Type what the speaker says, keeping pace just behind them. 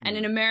And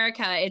in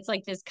America, it's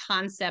like this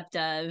concept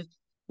of,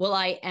 well,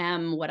 I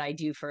am what I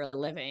do for a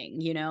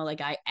living,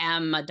 like I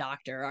am a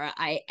doctor or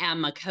I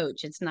am a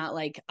coach. It's not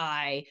like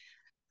I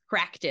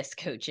practice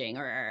coaching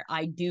or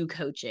I do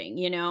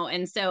coaching,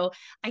 And so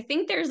I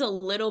think there's a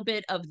little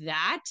bit of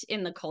that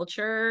in the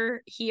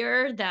culture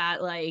here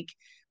that like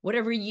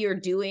whatever you're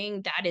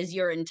doing, that is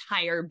your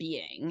entire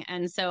being.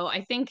 And so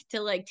I think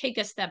to like take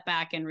a step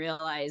back and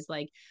realize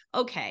like,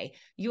 okay,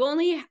 you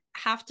only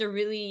have to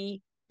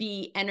really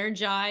be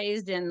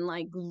energized and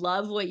like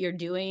love what you're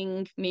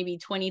doing maybe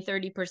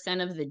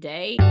 20-30% of the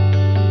day.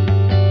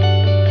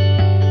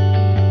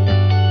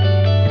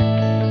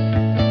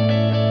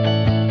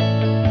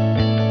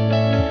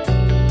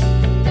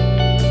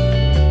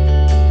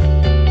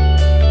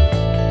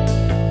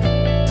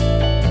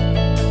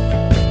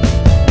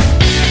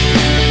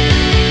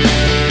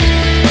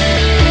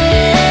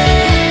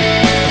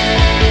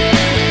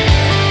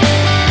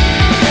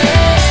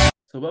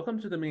 So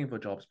welcome to the Meaningful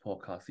Jobs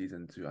podcast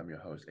season 2. I'm your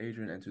host,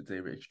 Adrian, and today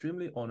we're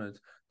extremely honored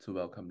to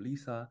welcome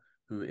Lisa,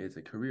 who is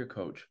a career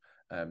coach,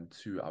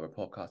 to our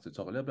podcast to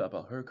talk a little bit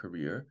about her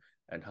career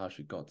and how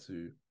she got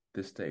to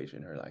this stage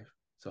in her life.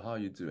 So how are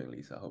you doing,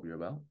 Lisa? I hope you're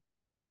well.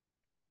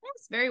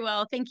 Yes, very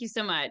well. Thank you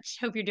so much.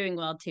 Hope you're doing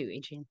well too,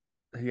 Adrian.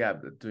 Yeah,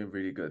 doing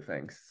really good,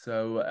 thanks.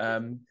 So,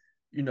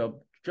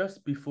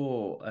 just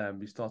before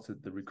we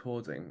started the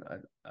recording,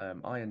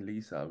 I and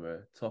Lisa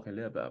were talking a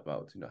little bit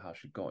about, how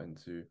she got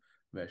into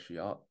where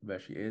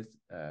she is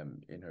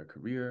in her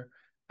career,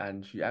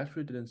 and she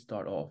actually didn't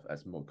start off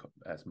as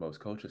most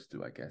coaches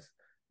do, I guess,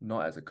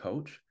 not as a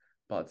coach,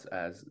 but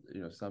as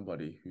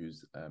somebody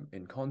who's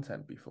in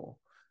content before.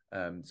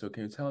 So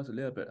can you tell us a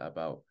little bit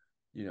about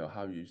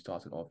how you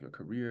started off your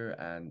career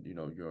and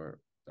your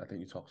I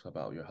think you talked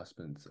about your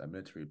husband's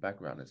military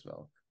background as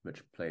well,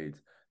 which played,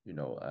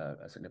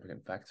 a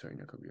significant factor in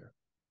your career.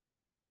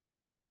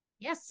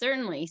 Yes,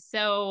 certainly.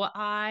 So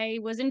I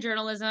was in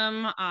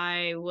journalism.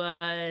 I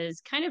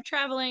was kind of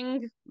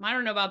traveling. I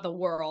don't know about the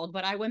world,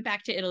 but I went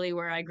back to Italy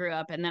where I grew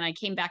up, and then I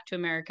came back to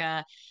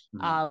America,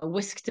 Mm.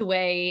 whisked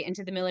away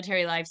into the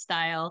military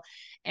lifestyle,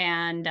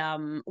 and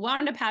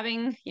wound up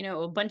having,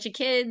 a bunch of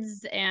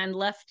kids, and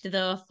left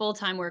the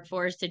full-time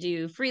workforce to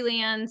do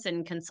freelance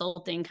and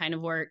consulting kind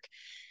of work,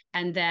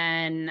 and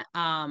then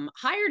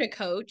hired a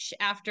coach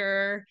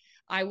after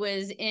I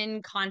was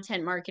in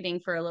content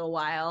marketing for a little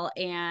while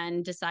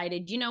and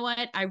decided, you know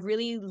what, I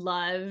really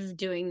love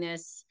doing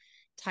this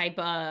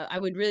I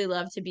would really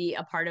love to be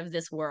a part of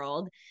this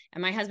world.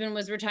 And my husband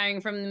was retiring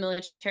from the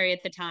military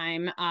at the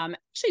time.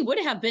 Actually would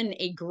have been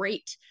a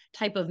great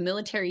type of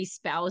military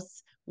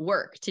spouse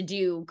work to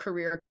do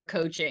career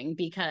coaching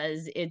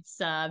because it's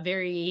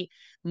very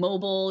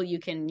mobile. You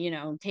can,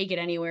 take it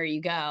anywhere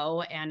you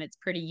go and it's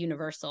pretty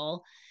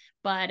universal.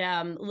 But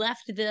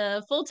left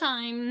the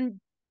full-time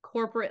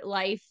corporate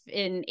life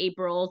in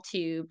April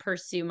to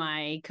pursue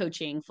my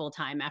coaching full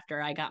time after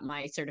I got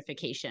my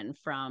certification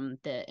from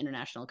the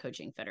International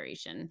Coaching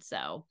Federation.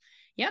 So,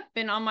 yep,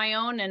 been on my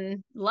own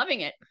and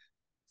loving it.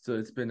 So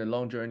it's been a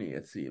long journey,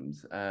 it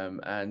seems.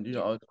 And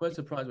Yeah. I was quite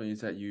surprised when you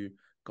said you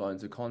got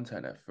into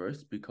content at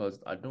first, because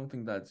I don't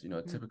think that's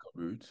a typical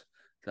route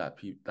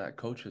that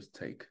coaches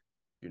take,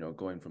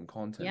 going from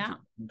content Yeah.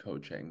 to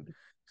coaching.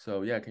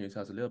 So yeah, can you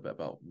tell us a little bit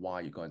about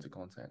why you got into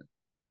content?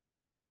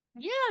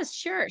 Yeah,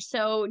 sure.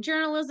 So,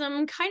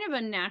 journalism, kind of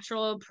a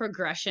natural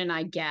progression,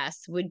 I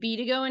guess, would be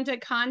to go into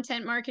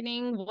content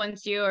marketing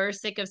once you're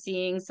sick of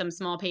seeing some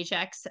small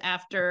paychecks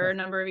after a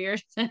number of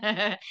years.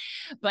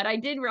 But I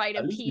did write a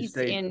At least you piece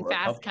stayed in for a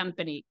Fast couple.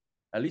 Company.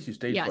 At least you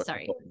stayed Yeah, for a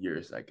sorry. couple of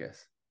years, I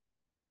guess.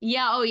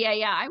 Yeah, oh yeah,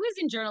 yeah. I was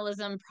in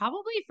journalism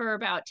probably for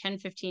about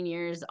 10-15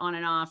 years on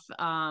and off,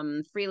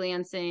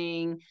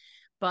 freelancing,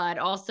 but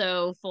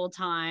also full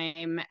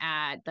time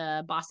at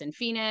the Boston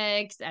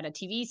Phoenix, at a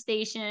TV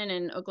station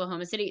in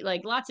Oklahoma City,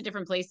 like lots of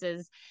different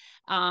places.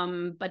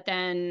 But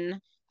then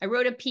I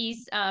wrote a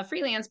piece, a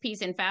freelance piece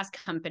in Fast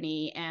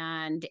Company,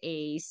 and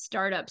a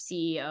startup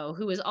CEO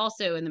who was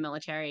also in the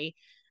military,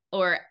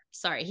 or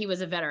sorry, he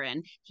was a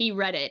veteran. He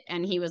read it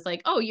and he was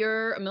like, "Oh,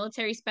 you're a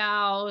military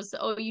spouse.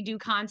 Oh, you do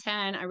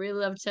content. I really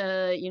love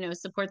to,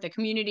 support the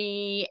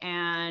community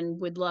and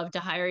would love to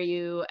hire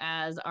you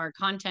as our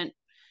content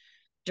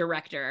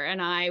director."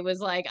 And I was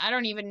like, I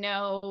don't even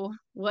know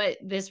what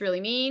this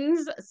really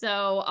means,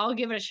 so I'll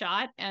give it a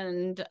shot.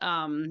 And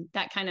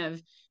that kind of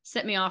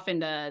set me off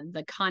into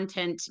the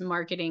content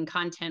marketing,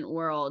 content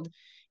world.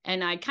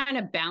 And I kind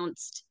of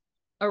bounced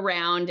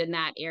around in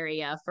that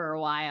area for a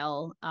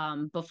while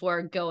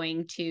before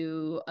going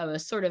to a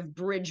sort of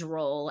bridge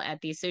role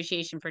at the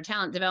Association for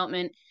Talent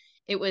Development.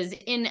 It was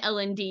in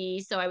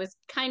L&D, so I was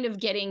kind of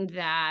getting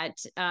that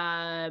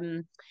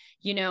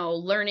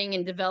learning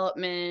and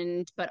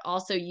development, but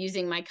also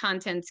using my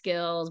content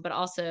skills, but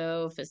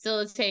also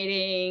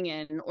facilitating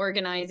and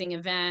organizing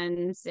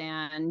events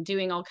and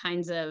doing all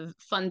kinds of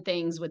fun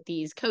things with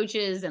these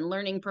coaches and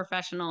learning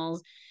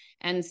professionals.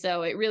 And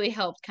so it really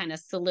helped kind of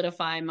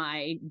solidify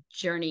my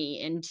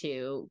journey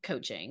into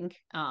coaching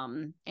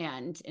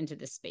and into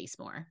this space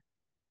more.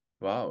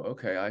 Wow.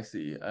 Okay, I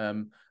see.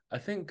 I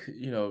think,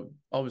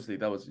 obviously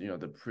that was,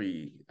 the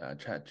pre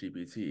Chat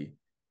GPT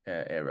Oh,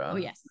 era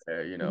yes.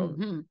 where,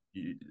 Hmm.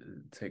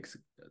 it takes,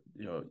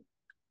 you know,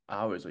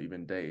 hours or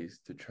even days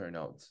to churn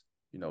out,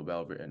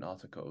 well-written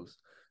articles.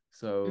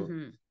 So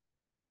Hmm.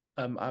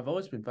 I've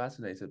always been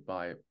fascinated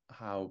by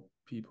how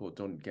people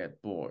don't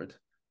get bored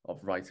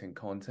of writing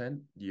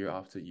content year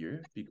after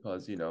year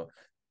because,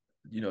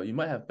 you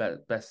might have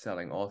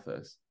best-selling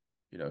authors,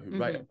 who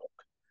write a Hmm.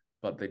 book,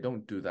 but they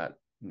don't do that,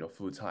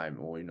 full time,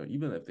 or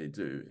even if they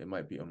do, it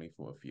might be only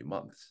for a few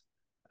months,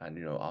 and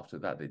after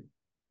that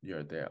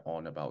they're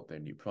on about their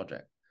new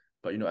project.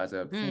 But as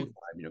a full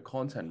time,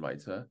 content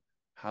writer,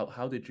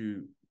 how did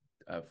you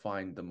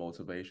find the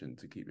motivation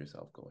to keep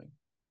yourself going?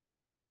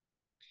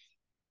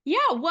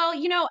 Yeah, well,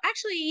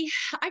 actually,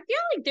 I feel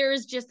like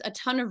there's just a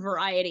ton of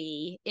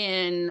variety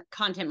in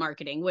content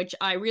marketing, which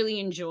I really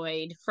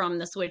enjoyed from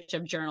the switch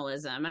of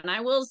journalism. And I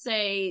will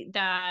say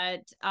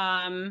that,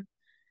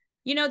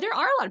 there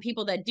are a lot of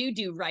people that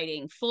do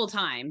writing full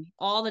time,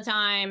 all the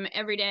time,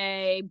 every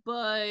day,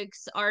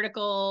 books,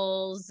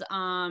 articles,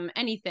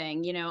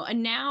 anything,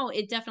 and now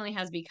it definitely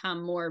has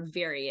become more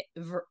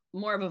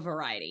of a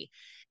variety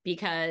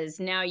because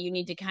now you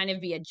need to kind of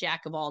be a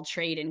jack of all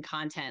trade in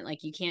content.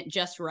 Like you can't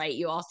just write,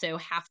 you also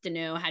have to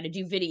know how to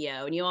do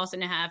video, and you also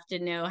have to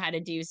know how to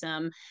do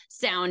some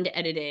sound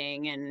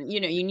editing, and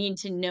you need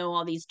to know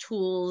all these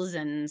tools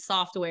and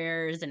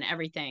softwares and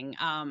everything.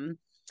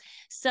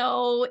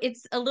 So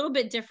it's a little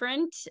bit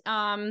different.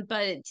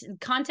 But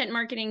content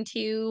marketing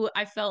too,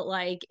 I felt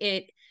like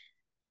it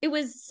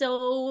was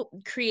so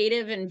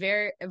creative and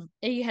very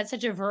you had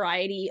such a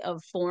variety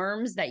of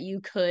forms that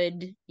you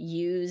could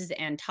use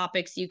and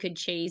topics you could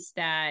chase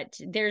that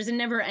there's a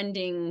never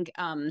ending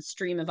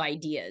stream of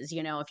ideas,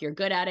 if you're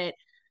good at it.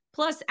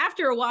 Plus,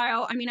 after a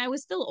while, I mean, I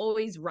was still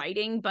always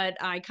writing, but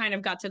I kind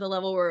of got to the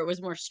level where it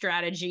was more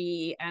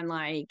strategy and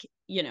like,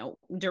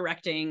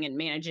 directing and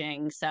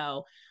managing.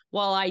 So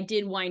while I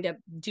did wind up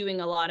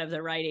doing a lot of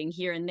the writing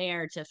here and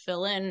there to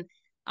fill in,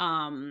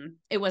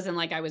 it wasn't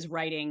like I was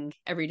writing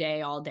every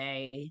day all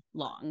day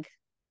long.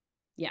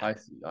 Yeah.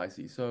 I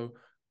see. So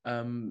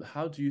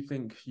how do you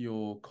think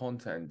your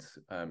content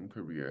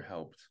career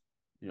helped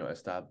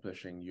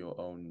establishing your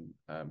own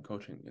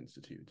coaching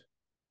institute?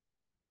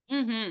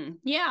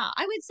 Yeah,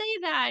 I would say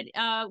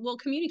that well,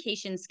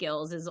 communication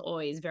skills is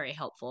always very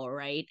helpful,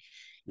 right?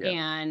 Yeah.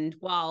 And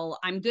while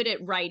I'm good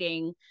at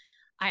writing,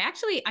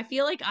 I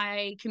feel like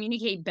I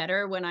communicate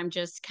better when I'm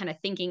just kind of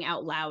thinking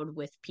out loud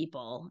with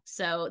people.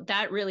 So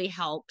that really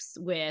helps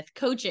with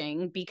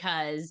coaching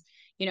because,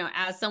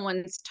 as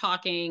someone's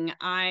talking,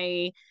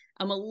 I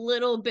am a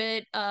little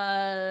bit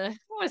I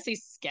don't want to say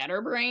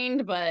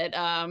scatterbrained, but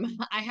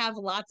I have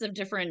lots of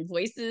different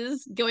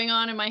voices going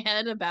on in my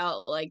head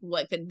about like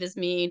what could this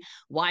mean,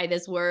 why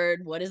this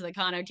word, what is the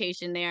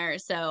connotation there.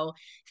 So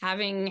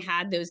having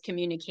had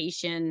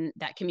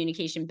that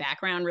communication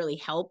background really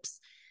helps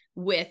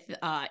with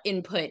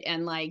input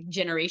and like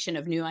generation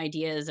of new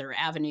ideas or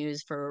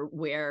avenues for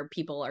where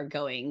people are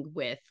going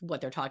with what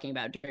they're talking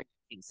about during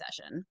the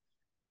session.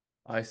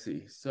 I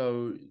see.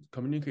 So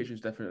communication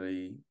is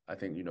definitely, I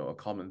think, a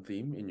common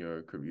theme in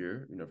your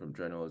career, from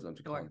journalism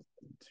to Sure. content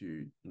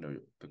to,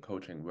 the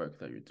coaching work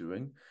that you're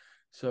doing.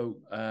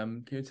 So,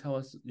 can you tell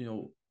us,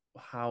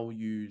 how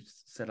you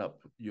set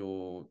up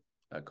your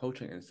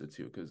coaching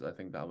institute? Because I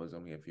think that was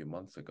only a few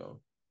months ago.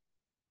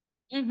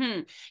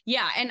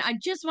 Yeah, and I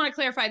just want to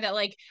clarify that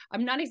like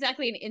I'm not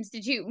exactly an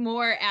institute,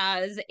 more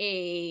as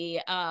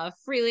a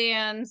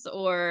freelance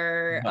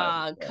or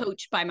Right, right.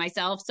 coach by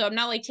myself. So I'm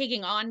not like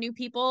taking on new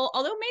people,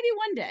 although maybe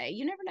one day,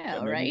 you never Yeah,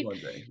 know, maybe right? one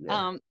day.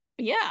 Yeah.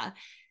 Yeah.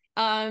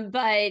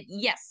 But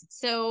yes,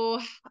 so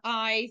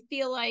I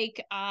feel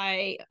like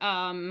I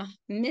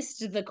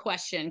missed the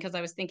question because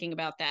I was thinking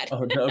about that.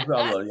 Oh, no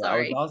problem. Yeah, I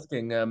was Sorry.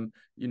 asking,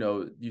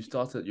 you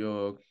started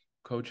your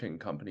coaching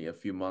company a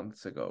few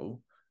months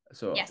ago.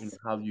 So, Yes.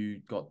 how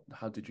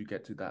did you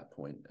get to that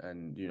point?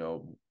 And,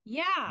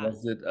 Yeah.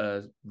 was it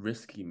a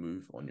risky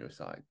move on your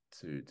side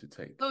to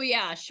take? Oh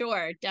yeah,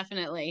 sure,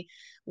 definitely.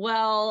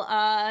 Well,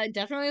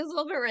 definitely was a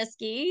little bit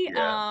risky.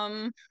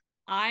 Yeah.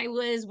 I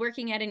was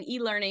working at an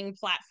e-learning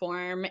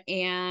platform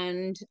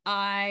and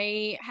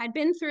I had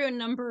been through a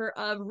number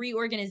of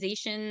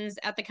reorganizations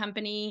at the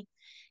company,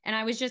 and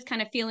I was just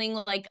kind of feeling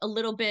like a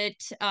little bit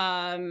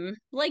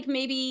like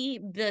maybe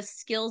the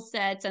skill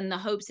sets and the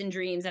hopes and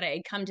dreams that I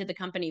had come to the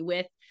company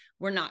with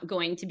were not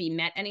going to be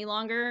met any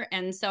longer.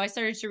 And so I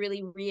started to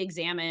really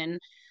re-examine,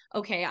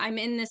 okay, I'm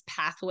in this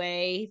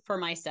pathway for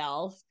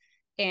myself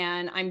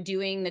and I'm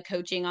doing the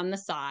coaching on the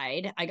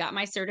side. I got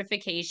my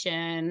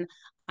certification.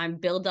 I'm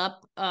build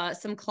up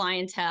some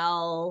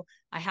clientele.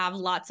 I have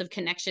lots of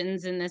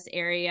connections in this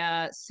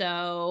area.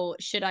 So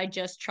should I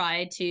just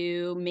try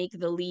to make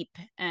the leap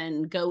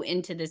and go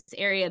into this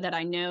area that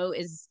I know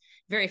is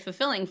very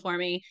fulfilling for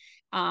me?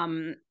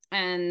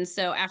 And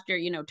so after,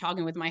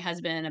 talking with my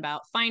husband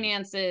about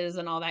finances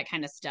and all that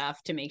kind of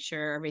stuff to make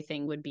sure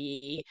everything would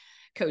be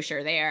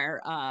kosher there,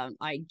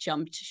 I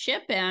jumped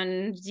ship,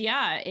 and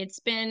yeah,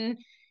 it's been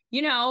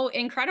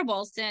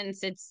incredible,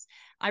 since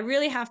I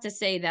really have to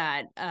say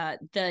that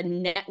the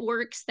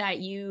networks that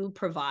you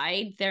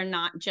provide, they're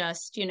not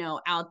just,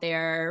 out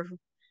there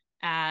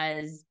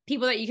as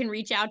people that you can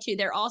reach out to.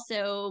 They're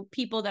also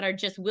people that are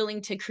just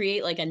willing to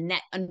create like a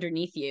net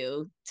underneath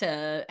you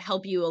to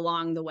help you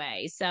along the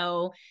way.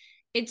 So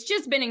it's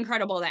just been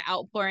incredible, the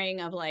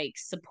outpouring of like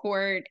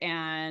support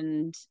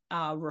and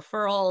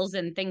referrals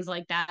and things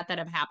like that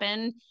have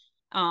happened.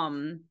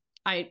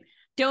 I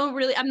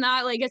I'm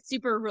not like a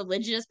super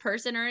religious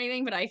person or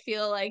anything, but I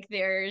feel like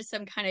there's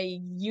some kind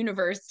of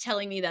universe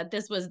telling me that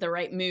this was the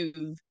right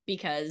move,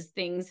 because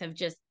things have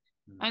just,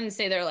 I wouldn't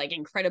say they're like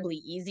incredibly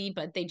easy,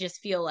 but they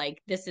just feel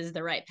like this is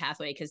the right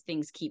pathway because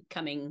things keep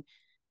coming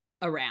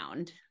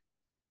around.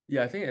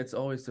 Yeah, I think it's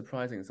always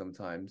surprising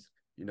sometimes,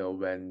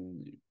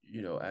 when,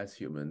 as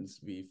humans,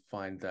 we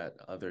find that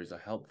others are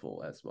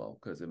helpful as well,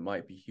 because it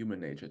might be human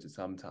nature to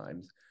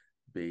sometimes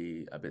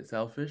be a bit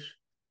selfish.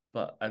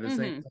 But at the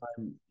same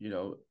Mm-hmm.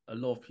 time, a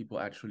lot of people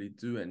actually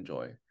do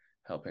enjoy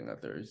helping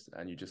others,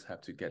 and you just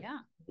have to get Yeah,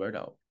 word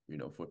out,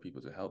 for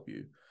people to help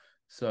you.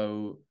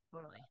 So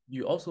totally.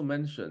 you also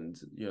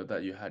mentioned,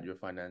 that you had your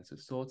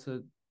finances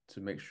sorted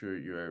to make sure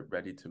you're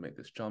ready to make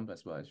this jump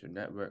as well as your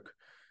network.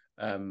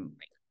 Um,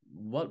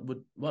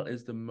 what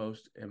is the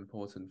most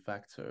important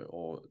factor,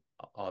 or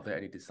are there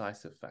any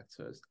decisive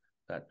factors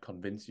that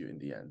convince you in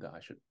the end that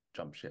I should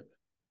jump ship?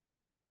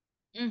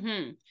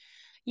 Mm-hmm.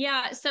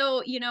 Yeah.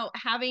 So,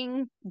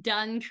 having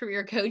done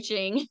career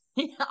coaching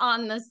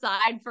on the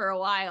side for a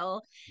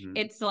while, Mm.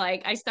 it's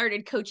like I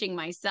started coaching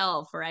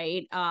myself,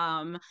 right?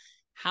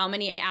 How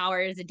many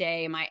hours a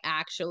day am I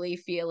actually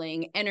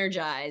feeling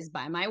energized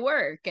by my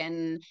work?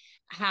 And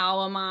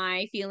how am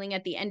I feeling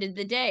at the end of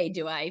the day?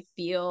 Do I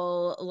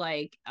feel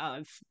like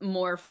a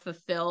more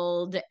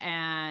fulfilled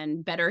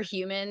and better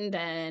human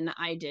than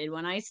I did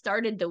when I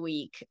started the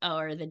week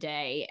or the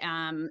day?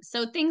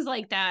 So things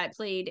like that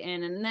played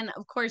in. And then,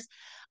 of course,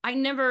 I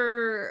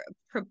never,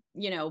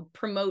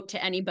 promote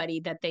to anybody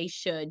that they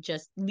should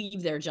just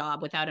leave their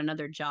job without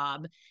another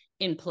job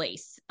in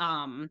place.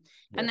 And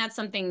Yeah. that's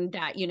something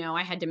that,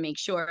 I had to make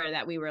sure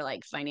that we were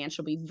like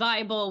financially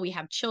viable. We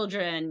have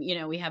children,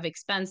 we have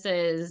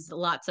expenses,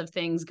 lots of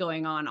things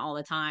going on all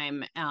the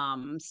time.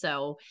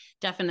 So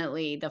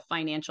definitely the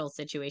financial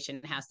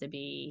situation has to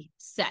be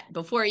set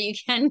before you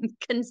can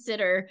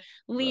consider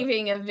Right.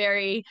 leaving a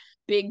very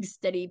big,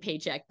 steady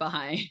paycheck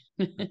behind.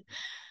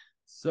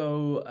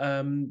 So,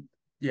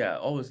 yeah,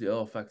 obviously a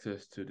lot of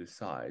factors to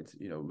decide,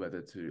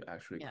 whether to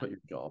actually Yeah. quit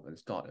your job and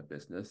start a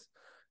business.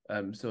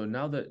 So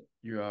now that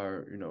you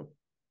are,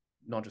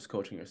 not just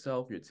coaching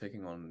yourself, you're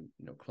taking on,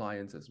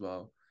 clients as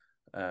well.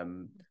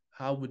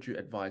 How would you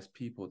advise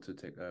people to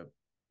take a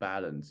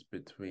balance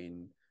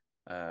between,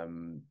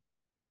 um,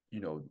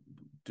 you know,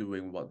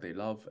 doing what they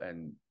love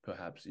and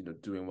perhaps,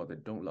 doing what they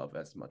don't love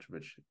as much,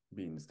 which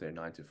means they're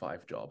 9 to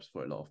 5 jobs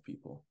for a lot of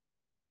people.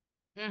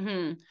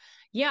 Hmm.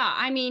 Yeah,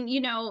 I mean,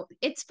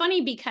 it's funny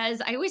because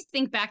I always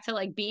think back to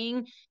like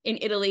being in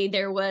Italy.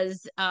 There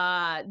was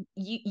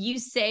you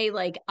say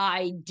like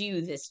I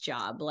do this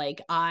job,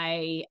 like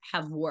I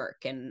have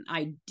work and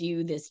I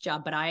do this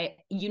job, but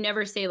you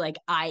never say like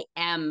I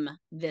am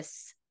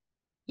this,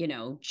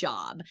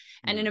 job.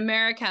 And in Mm.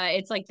 America,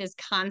 it's like this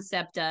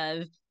concept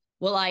of,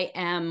 well, I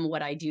am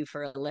what I do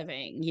for a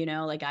living,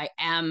 like I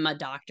am a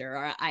doctor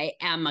or I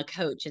am a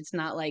coach. It's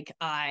not like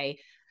I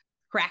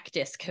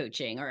practice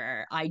coaching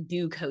or I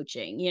do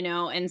coaching,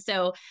 And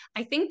so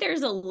I think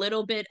there's a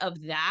little bit of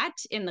that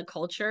in the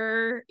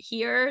culture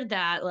here,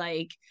 that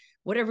like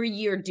whatever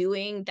you're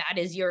doing, that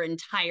is your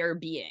entire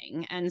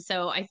being. And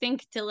so I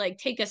think to like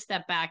take a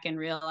step back and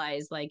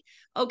realize like,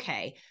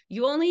 okay,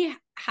 you only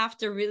have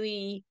to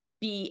really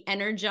be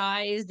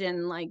energized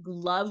and like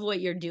love what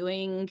you're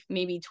doing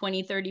maybe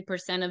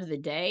 20-30% of the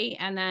day,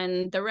 and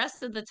then the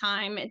rest of the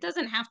time it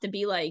doesn't have to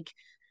be like,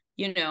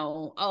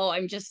 oh,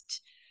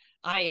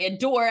 I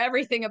adore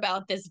everything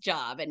about this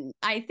job. And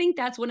I think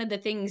that's one of the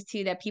things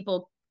too that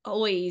people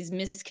always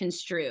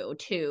misconstrue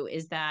too,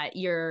 is that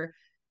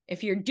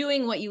if you're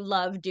doing what you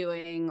love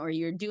doing, or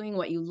you're doing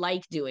what you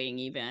like doing,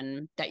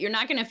 even, that you're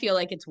not going to feel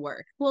like it's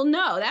work. Well,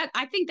 no,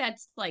 I think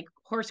that's like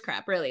horse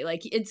crap, really.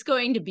 Like it's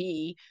going to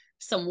be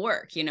some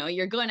work,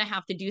 you're going to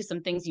have to do some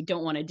things you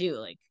don't want to do.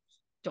 Like,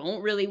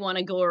 don't really want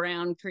to go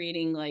around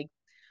creating like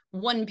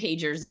one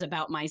pagers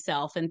about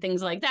myself and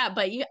things like that,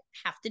 but you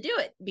have to do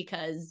it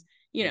because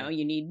Mm.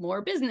 you need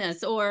more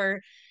business,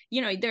 or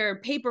their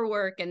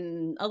paperwork,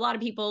 and a lot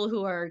of people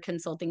who are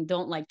consulting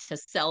don't like to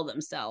sell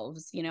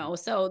themselves,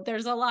 so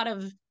there's a lot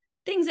of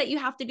things that you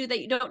have to do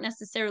that you don't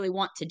necessarily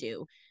want to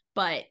do,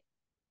 but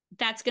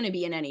that's going to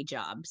be in any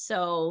job.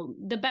 So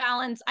the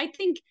balance, I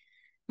think,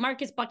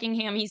 Marcus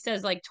Buckingham, he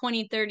says like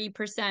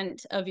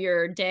 20-30% of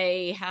your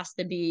day has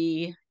to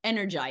be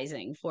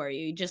energizing for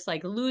you. You just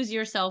like lose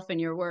yourself in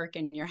your work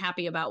and you're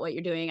happy about what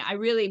you're doing. I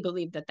really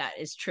believe that that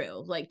is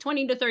true. Like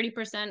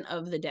 20-30%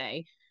 of the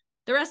day.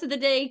 The rest of the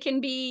day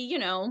can be,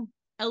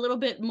 a little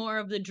bit more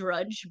of the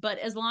drudge, but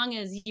as long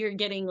as you're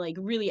getting like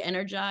really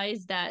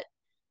energized that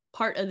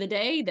part of the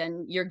day,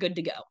 then you're good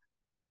to go.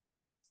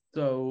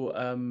 So,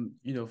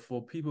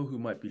 for people who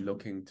might be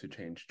looking to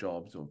change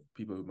jobs or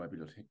people who might be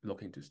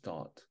looking to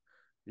start,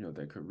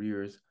 their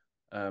careers,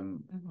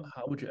 Mhm.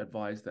 how would you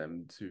advise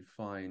them to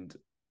find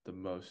the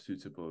most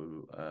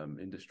suitable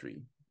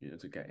industry,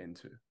 to get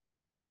into?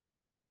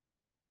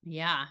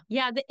 Yeah.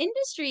 Yeah, the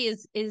industry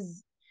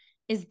is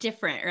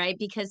different, right?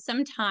 Because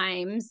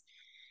sometimes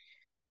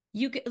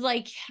you could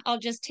like I'll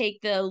just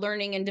take the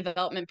learning and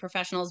development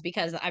professionals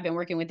because I've been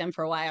working with them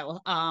for a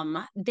while.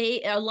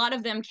 They a lot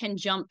of them can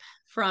jump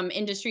from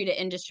industry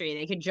to industry.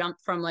 They could jump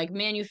from like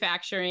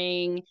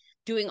manufacturing,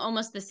 doing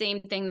almost the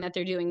same thing that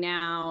they're doing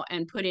now,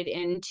 and put it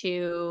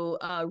into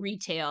a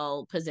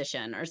retail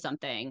position or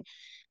something.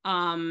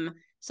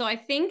 So I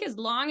think as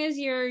long as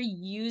you're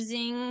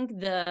using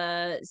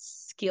the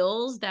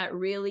skills that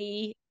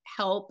really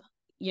help,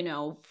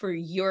 for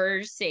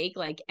your sake,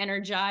 like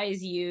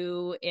energize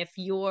you. If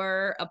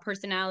you're a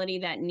personality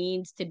that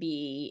needs to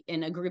be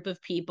in a group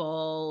of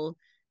people,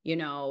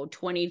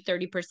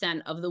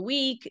 20-30% of the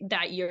week,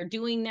 that you're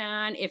doing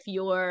that. If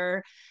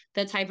you're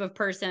the type of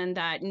person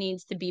that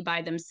needs to be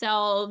by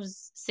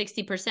themselves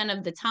 60%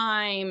 of the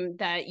time,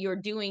 that you're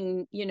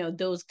doing,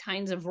 those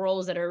kinds of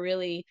roles that are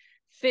really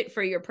fit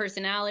for your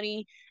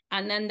personality,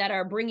 and then that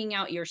are bringing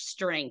out your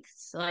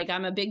strengths. Like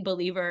I'm a big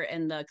believer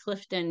in the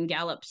Clifton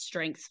Gallup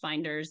Strengths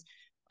Finders.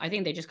 I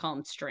think they just call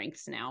them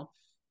strengths now.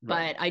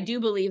 Right. But I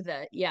do believe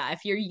that, yeah,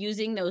 if you're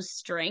using those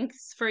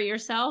strengths for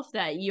yourself,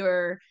 that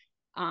you're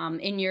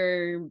in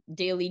your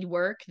daily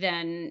work,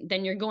 then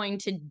you're going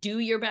to do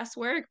your best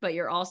work, but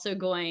you're also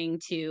going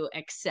to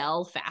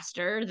excel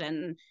faster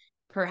than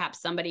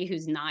perhaps somebody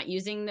who's not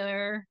using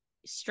their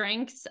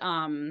strengths.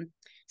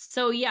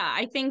 So yeah,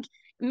 I think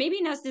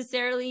maybe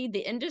necessarily the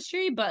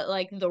industry, but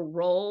like the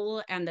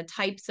role and the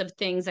types of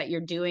things that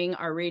you're doing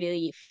are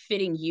really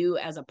fitting you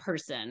as a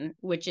person,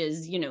 which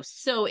is,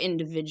 so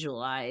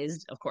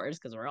individualized, of course,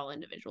 because we're all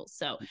individuals.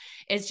 So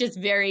it's just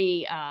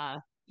very,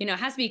 it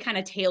has to be kind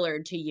of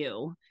tailored to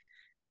you.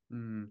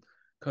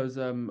 Because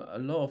a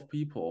lot of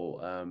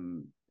people,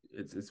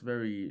 it's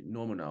very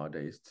normal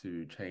nowadays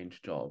to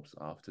change jobs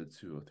after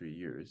 2 or 3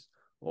 years,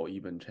 or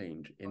even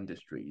change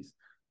industries.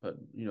 But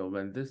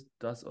when this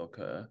does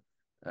occur,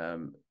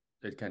 um,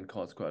 it can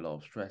cause quite a lot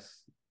of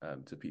stress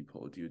to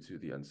people due to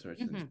the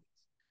uncertainty Mhm.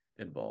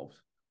 involved.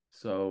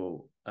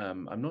 So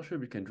I'm not sure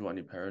if we can draw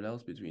any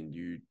parallels between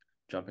you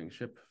jumping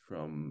ship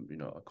from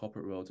a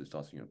corporate role to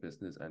starting your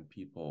business and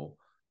people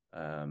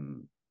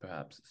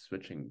perhaps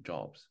switching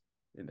jobs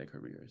in their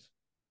careers.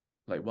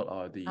 Like what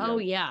are the Oh,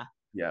 yeah.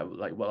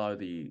 like what are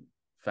the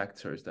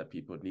factors that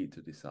people need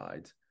to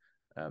decide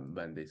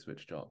when they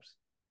switch jobs?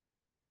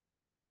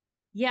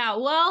 Yeah,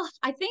 well,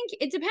 I think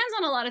it depends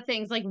on a lot of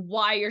things, like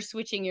why you're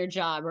switching your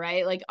job,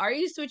 right? Like, are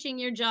you switching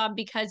your job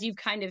because you've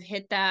kind of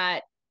hit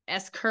that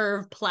S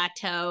curve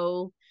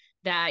plateau,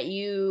 that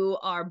you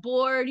are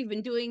bored, you've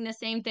been doing the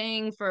same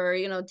thing for,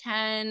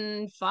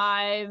 10,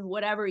 5,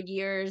 whatever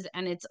years,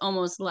 and it's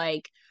almost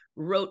like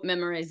rote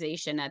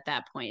memorization at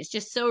that point. It's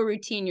just so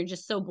routine, you're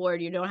just so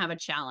bored, you don't have a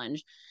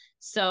challenge.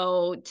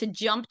 So to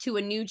jump to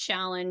a new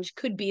challenge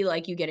could be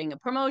like you getting a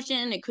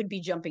promotion, it could be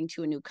jumping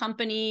to a new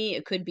company,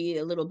 it could be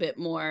a little bit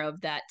more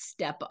of that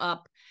step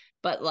up,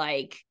 but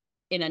like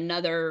in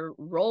another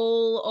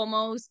role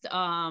almost.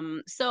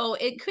 So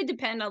it could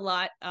depend a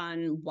lot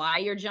on why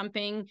you're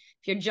jumping.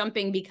 If you're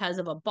jumping because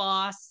of a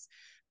boss,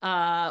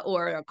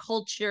 or a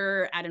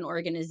culture at an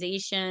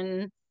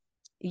organization,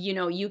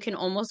 you can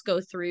almost go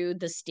through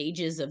the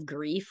stages of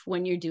grief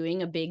when you're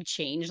doing a big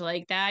change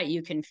like that.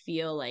 You can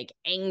feel like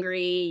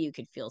angry, you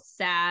could feel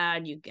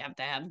sad, you have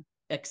to have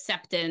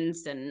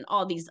acceptance and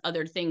all these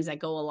other things that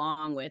go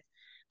along with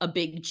a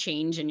big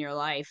change in your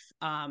life.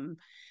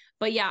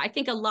 But yeah, I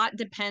think a lot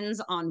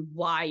depends on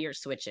why you're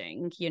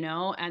switching,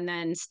 and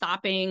then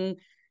stopping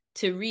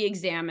to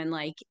re-examine,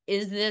 like,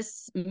 is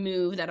this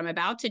move that I'm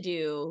about to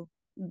do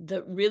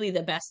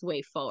the best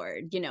way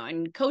forward,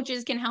 and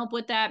coaches can help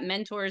with that,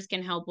 mentors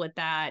can help with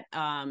that,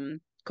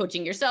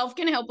 coaching yourself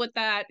can help with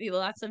that.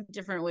 Lots of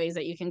different ways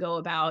that you can go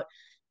about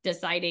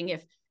deciding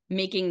if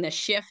making the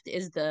shift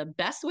is the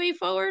best way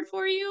forward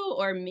for you,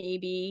 or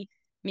maybe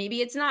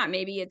it's not.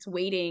 Maybe it's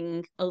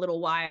waiting a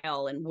little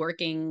while and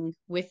working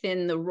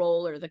within the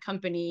role or the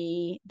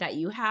company that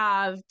you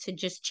have to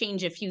just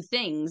change a few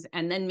things,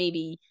 and then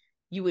maybe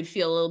you would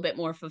feel a little bit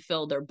more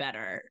fulfilled or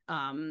better.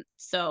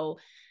 So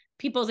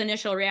people's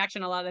initial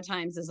reaction a lot of the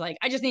times is like,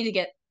 I just need to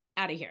get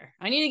out of here.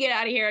 I need to get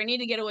out of here. I need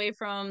to get away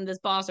from this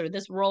boss or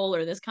this role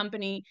or this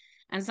company.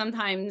 And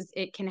sometimes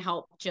it can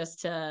help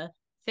just to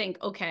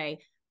think, okay,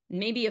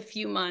 maybe a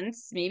few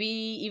months, maybe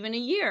even a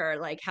year,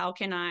 like how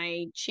can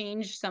I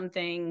change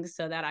something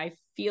so that I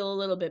feel a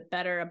little bit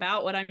better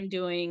about what I'm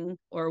doing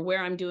or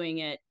where I'm doing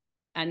it.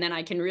 And then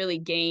I can really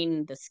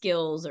gain the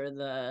skills or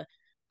the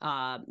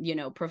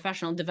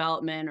professional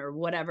development or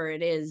whatever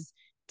it is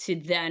to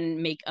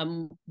then make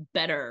a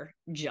better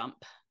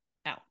jump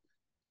out.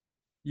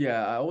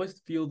 Yeah, I always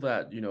feel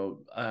that,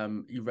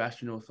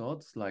 irrational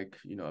thoughts like,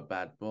 a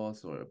bad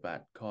boss or a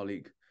bad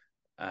colleague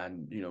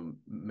and,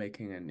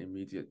 making an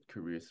immediate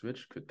career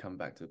switch could come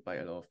back to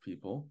bite a lot of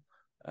people.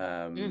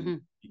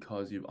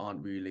 because you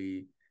aren't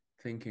really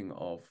thinking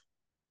of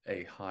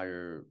a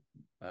higher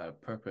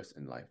purpose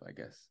in life, I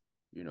guess,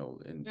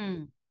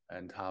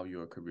 and how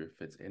your career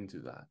fits into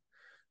that.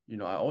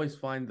 I always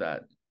find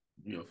that,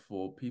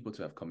 for people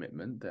to have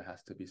commitment, there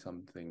has to be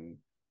something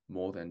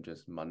more than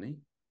just money,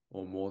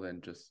 or more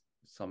than just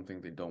something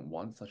they don't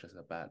want, such as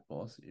a bad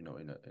boss, in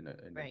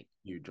a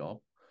new job.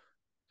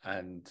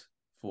 And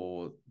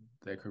for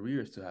their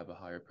careers to have a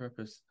higher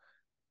purpose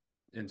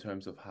in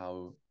terms of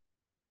how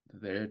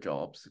their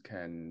jobs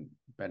can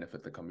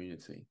benefit the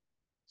community,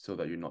 so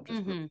that you're not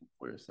just working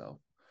for yourself.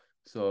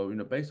 So,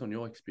 based on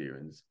your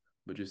experience,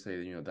 would you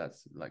say,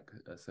 that's like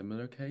a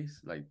similar case?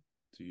 Like,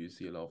 do you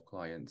see a lot of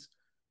clients,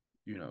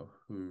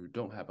 who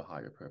don't have a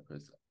higher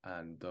purpose,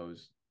 and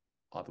those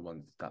are the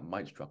ones that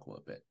might struggle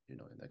a bit, in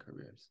their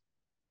careers?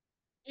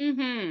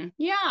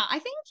 Yeah, I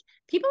think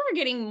people are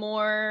getting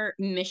more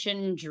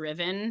mission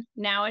driven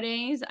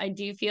nowadays. I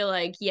do feel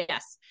like,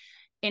 yes,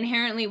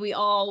 inherently we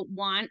all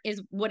want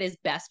is what is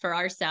best for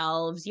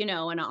ourselves, and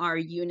our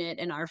unit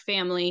and our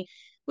family,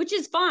 which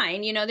is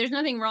fine. There's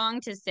nothing wrong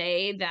to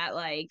say that,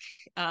 like,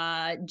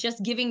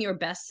 just giving your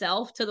best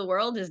self to the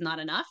world is not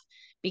enough,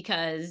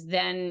 because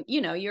then,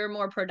 you're a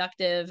more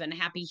productive and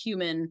happy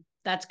human.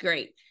 That's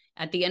great.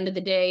 At the end of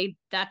the day,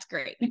 that's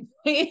great.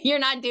 You're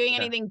not doing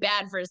anything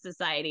bad for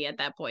society at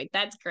that point.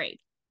 That's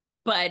great.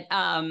 But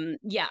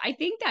yeah, I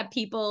think that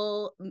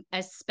people,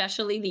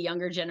 especially the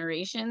younger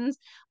generations,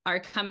 are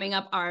coming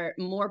up, are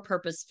more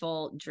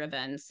purposeful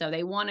driven. So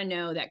they want to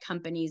know that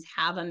companies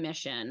have a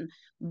mission.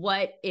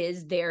 What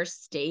is their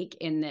stake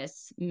in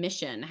this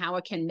mission? How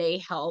can they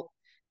help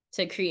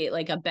to create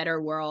like a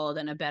better world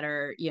and a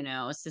better,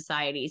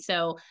 society?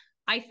 So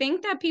I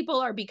think that people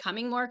are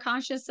becoming more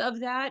conscious of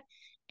that.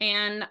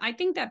 And I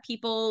think that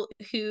people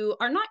who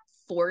are not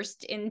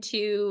forced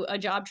into a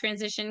job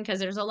transition, because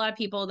there's a lot of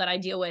people that I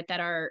deal with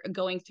that are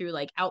going through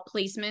like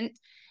outplacement,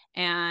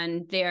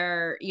 and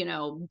they're,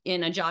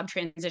 in a job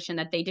transition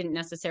that they didn't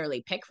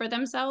necessarily pick for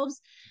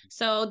themselves.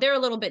 So they're a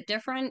little bit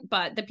different.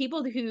 But the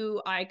people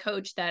who I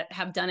coach that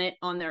have done it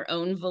on their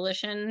own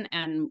volition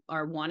and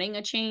are wanting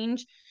a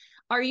change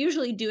are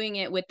usually doing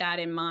it with that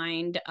in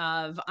mind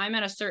of, I'm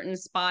at a certain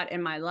spot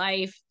in my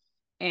life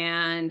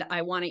and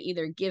I want to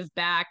either give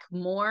back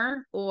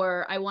more,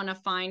 or I want to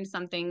find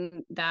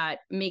something that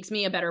makes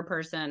me a better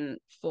person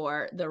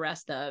for the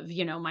rest of,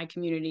 my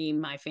community,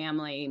 my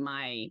family,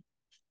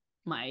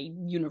 my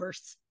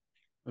universe.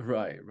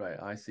 Right,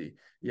 I see.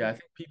 Yeah, I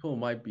think people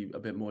might be a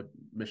bit more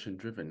mission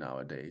driven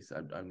nowadays.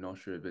 I'm not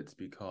sure if it's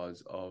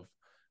because of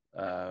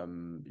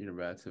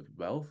relative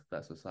wealth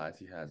that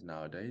society has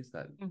nowadays,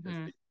 that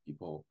is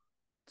people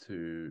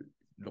to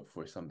look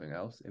for something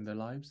else in their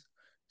lives.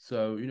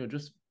 So,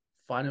 just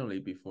finally,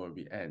 before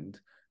we end,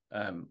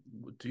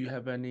 do you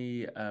have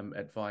any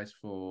advice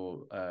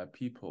for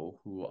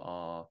people who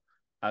are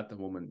at the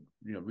moment,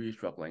 really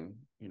struggling,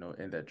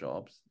 in their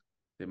jobs?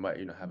 They might,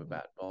 have a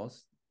bad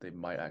boss. They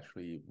might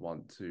actually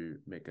want to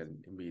make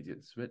an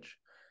immediate switch.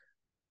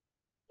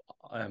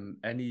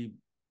 Any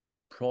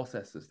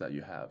processes that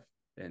you have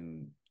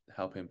in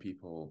helping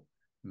people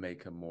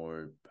make a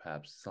more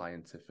perhaps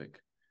scientific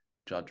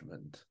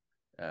judgment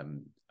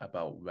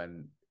about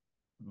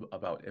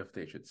if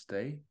they should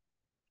stay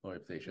or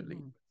if they should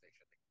leave?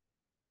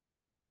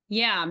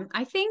 Yeah,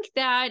 I think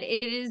that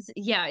it is,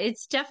 yeah,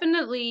 it's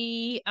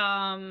definitely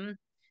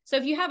so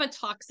if you have a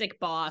toxic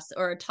boss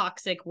or a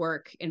toxic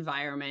work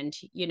environment,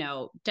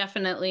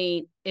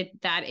 definitely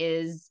that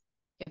is,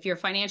 if you're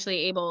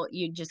financially able,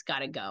 you just got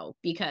to go,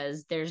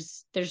 because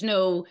there's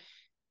no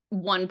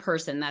one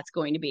person that's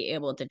going to be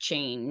able to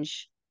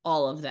change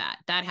all of that.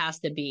 That has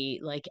to be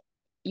like,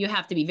 you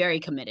have to be very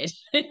committed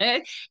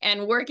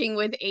and working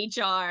with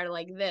HR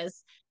like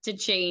this to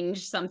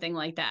change something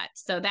like that.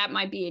 So that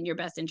might be in your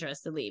best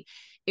interest to leave.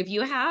 If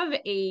you have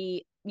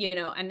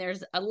and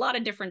there's a lot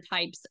of different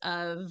types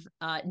of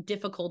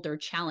difficult or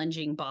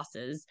challenging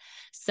bosses.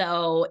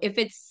 So if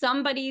it's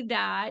somebody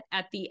that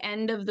at the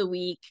end of the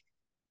week,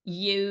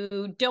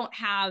 you don't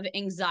have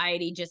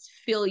anxiety just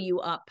fill you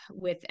up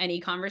with any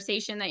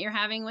conversation that you're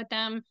having with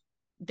them,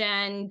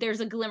 then there's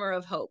a glimmer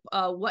of hope.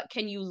 What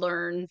can you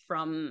learn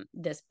from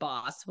this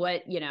boss?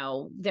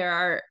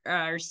 There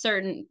are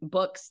certain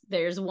books.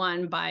 There's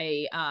one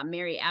by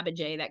Mary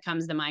Abbajay that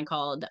comes to mind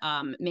called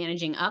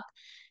Managing Up.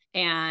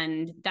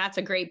 And that's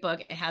a great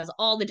book. It has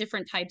all the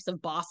different types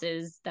of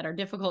bosses that are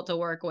difficult to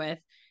work with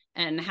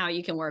and how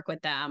you can work with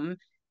them.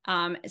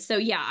 So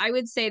yeah, I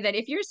would say that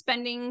if you're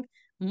spending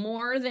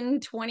more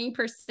than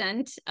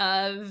 20%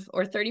 of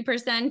or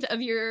 30%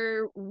 of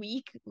your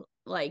week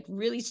like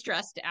really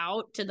stressed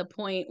out to the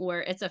point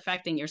where it's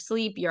affecting your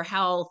sleep, your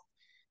health,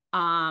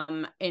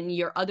 and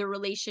your other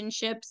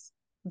relationships,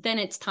 then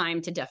it's time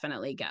to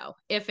definitely go.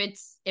 If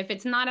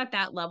it's not at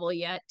that level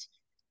yet,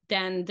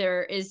 then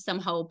there is some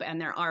hope,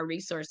 and there are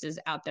resources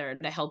out there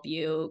to help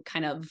you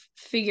kind of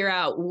figure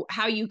out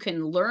how you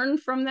can learn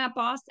from that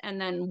boss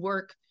and then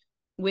work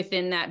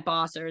within that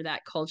boss or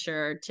that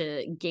culture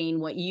to gain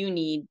what you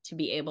need to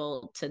be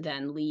able to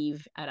then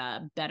leave at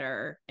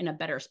in a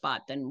better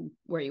spot than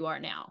where you are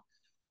now.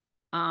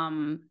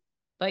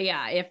 But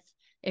yeah,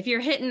 if you're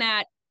hitting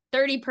that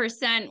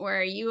 30%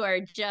 where you are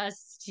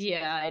just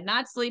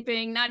not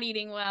sleeping, not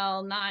eating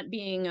well, not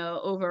being a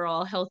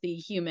overall healthy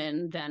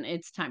human, then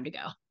it's time to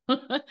go.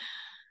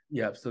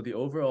 Yeah, so the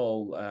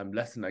overall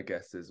lesson, I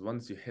guess, is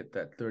once you hit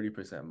that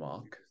 30%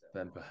 mark,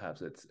 then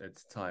perhaps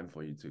it's time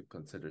for you to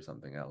consider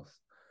something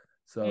else.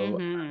 So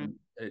Mm-hmm.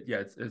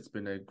 it's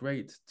been a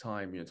great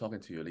time, talking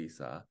to you,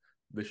 Lisa.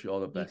 Wish you all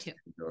the You best too.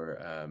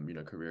 in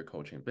your career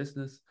coaching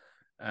business.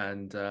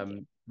 And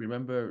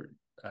remember,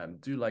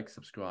 do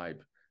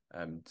subscribe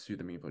to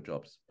the Meaningful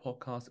Jobs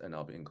podcast, and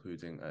I'll be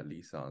including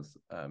Lisa's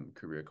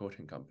career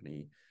coaching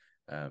company.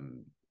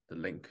 The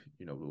link,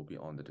 will be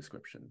on the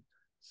description,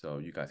 so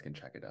you guys can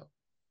check it out.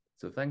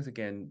 So thanks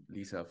again,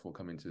 Lisa, for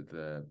coming to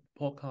the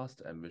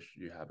podcast, and wish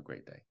you have a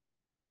great day.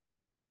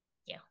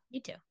 Yeah,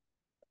 you too.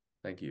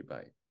 Thank you.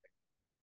 Bye.